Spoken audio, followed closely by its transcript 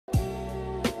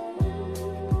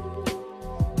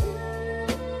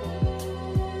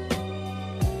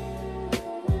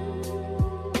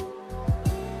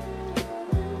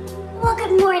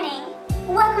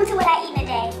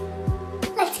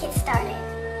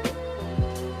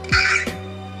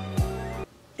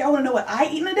y'all want to know what I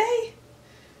eat in a day?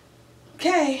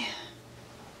 Okay.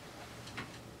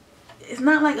 It's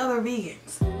not like other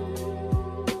vegans.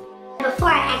 Before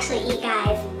I actually eat,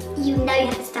 guys, you know you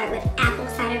have to start with apple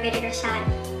cider vinegar shot.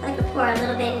 I like to pour a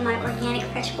little bit in my organic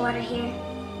fresh water here.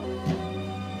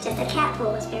 Just a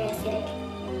capful is very acidic.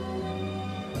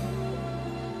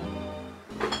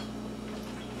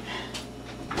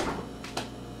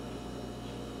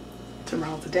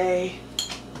 Tomorrow's the day.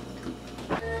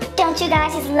 Don't you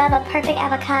guys just love a perfect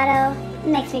avocado? It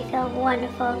makes me feel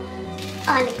wonderful.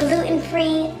 On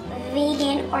gluten-free,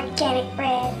 vegan, organic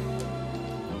bread.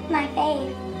 My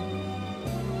fave.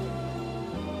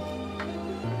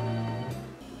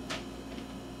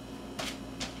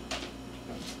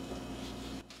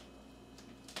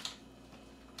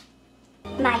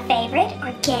 My favorite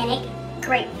organic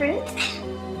grapefruit.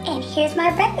 And here's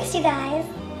my breakfast, you guys.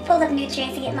 Full of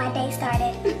nutrients to get my day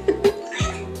started.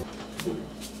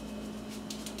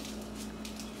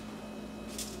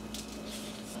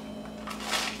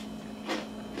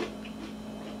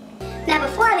 Now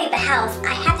before I leave the house,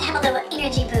 I have to have a little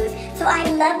energy boost. So I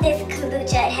love this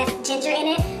kombucha. It has ginger in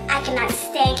it. I cannot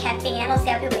stand caffeine. I don't see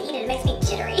how people eat it. It makes me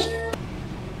jittery.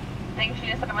 Thanks,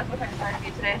 Gina. So much for for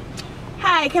you today.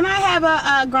 Hi, can I have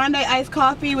a grande iced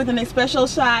coffee with an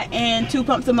espresso shot and 2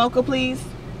 pumps of mocha, please?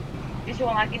 Did you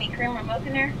want like any cream or milk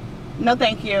in there? No,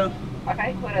 thank you.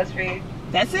 Okay, what else for you?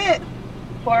 That's it.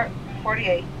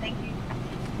 448. Thank you.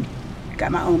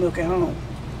 Got my own milk at home.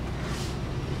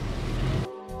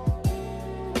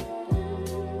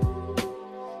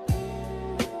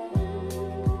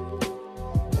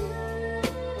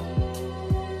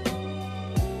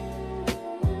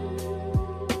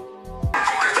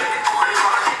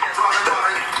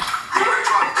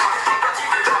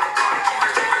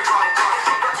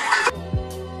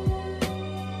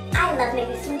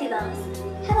 Making smoothie bowls.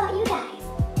 How about you guys?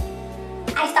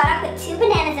 I start off with 2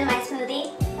 bananas in my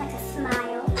smoothie, like a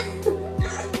smile.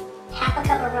 Half a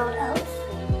cup of rolled oats,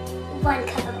 1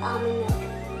 cup of almond milk.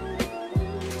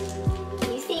 Can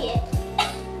you see it?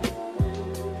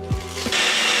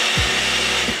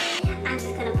 I'm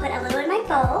just gonna put a little in my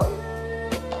bowl,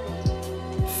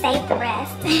 save the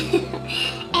rest.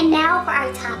 And now for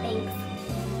our toppings.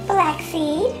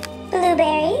 Flaxseed,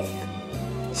 blueberries,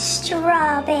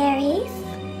 strawberries,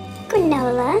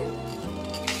 granola,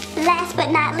 last but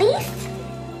not least,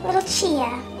 little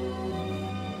chia.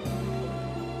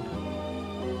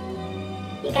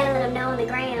 You gotta let them know on the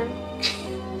gram.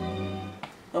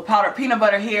 Little powdered peanut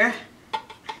butter here.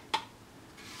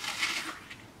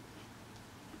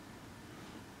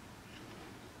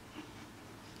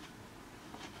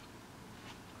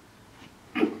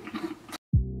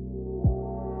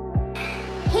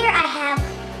 Here I have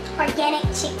organic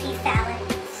chickpea salad.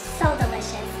 So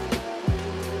delicious.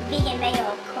 Vegan mayo,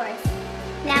 of course.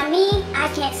 Now me, I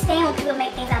can't stand when people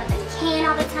make things out of the can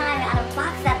all the time, out of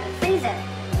boxes, out of the freezer.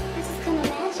 I just couldn't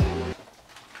imagine.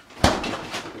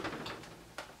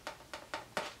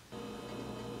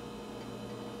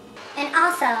 And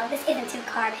also, this isn't too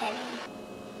carb heavy.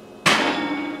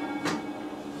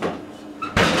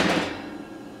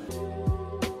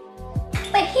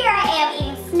 But here I am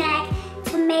eating snack,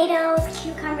 tomatoes,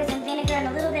 cucumbers, and vinegar, and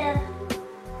a little bit of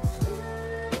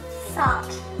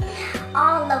salt,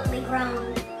 all locally grown.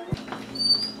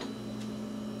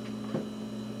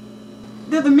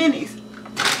 They're the minis.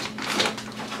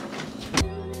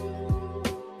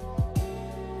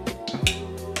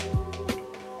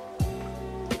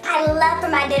 I love for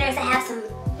my dinners to have some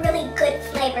really good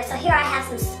flavor. So here I have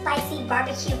some spicy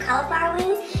barbecue cauliflower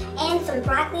wings and some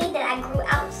broccoli that I grew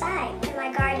outside in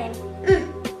my garden.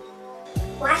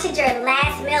 Why should your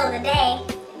last meal of the day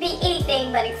be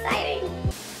anything but exciting?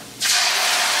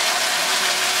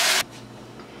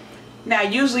 Now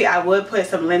usually I would put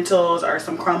some lentils or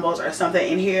some crumbles or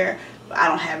something in here, but I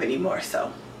don't have any more,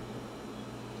 so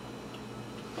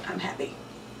I'm happy.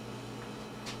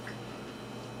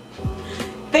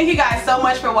 Thank you guys so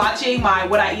much for watching my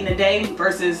what I eat in a day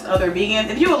versus other vegans.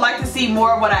 If you would like to see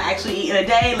more of what I actually eat in a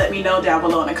day, let me know down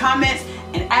below in the comments.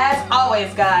 And as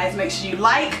always guys, make sure you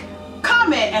like,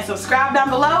 comment, and subscribe down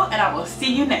below, and I will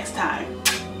see you next time.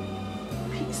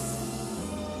 Peace.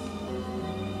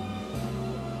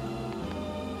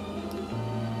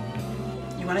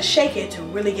 You want to shake it to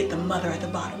really get the mother at the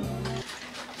bottom.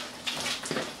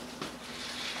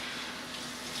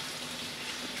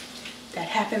 That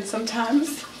happens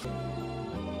sometimes.